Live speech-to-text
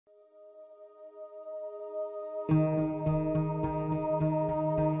With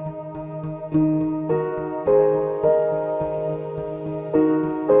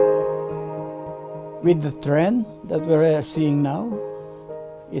the trend that we're seeing now,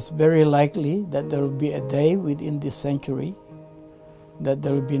 it's very likely that there will be a day within this century that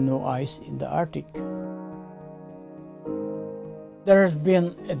there will be no ice in the Arctic. There has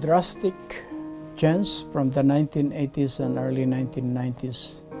been a drastic change from the 1980s and early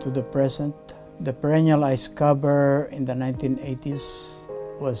 1990s to the present. The perennial ice cover in the 1980s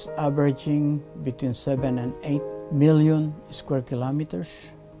was averaging between 7 and 8 million square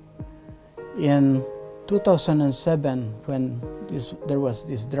kilometers. In 2007, when there was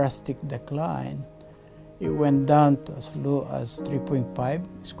this drastic decline, it went down to as low as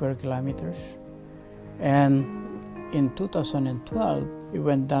 3.5 square kilometers. And in 2012, it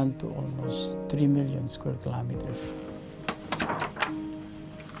went down to almost 3 million square kilometers.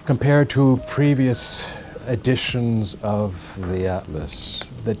 Compared to previous editions of the Atlas,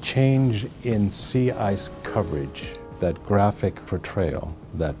 the change in sea ice coverage, that graphic portrayal,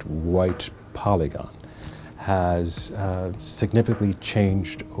 that white polygon, has significantly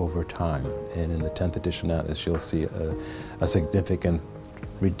changed over time. And in the 10th edition Atlas, you'll see a significant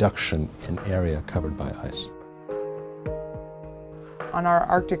reduction in area covered by ice. On our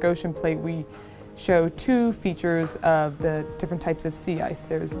Arctic Ocean plate, we show two features of the different types of sea ice.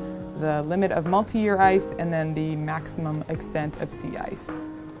 There's the limit of multi-year ice and then the maximum extent of sea ice.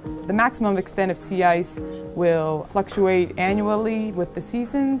 The maximum extent of sea ice will fluctuate annually with the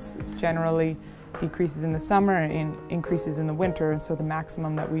seasons. It's generally decreases in the summer and increases in the winter, and so the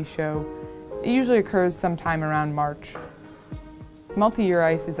maximum that we show, it usually occurs sometime around March. Multi-year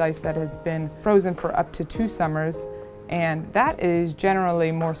ice is ice that has been frozen for up to 2 summers, and that is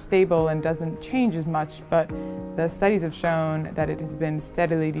generally more stable and doesn't change as much, but the studies have shown that it has been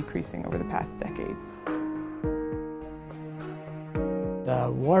steadily decreasing over the past decade.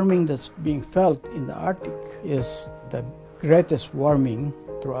 The warming that's being felt in the Arctic is the greatest warming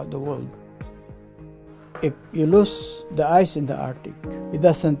throughout the world. If you lose the ice in the Arctic, it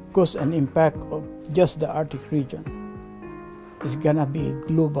doesn't cause an impact of just the Arctic region. It's gonna be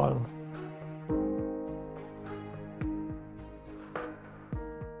global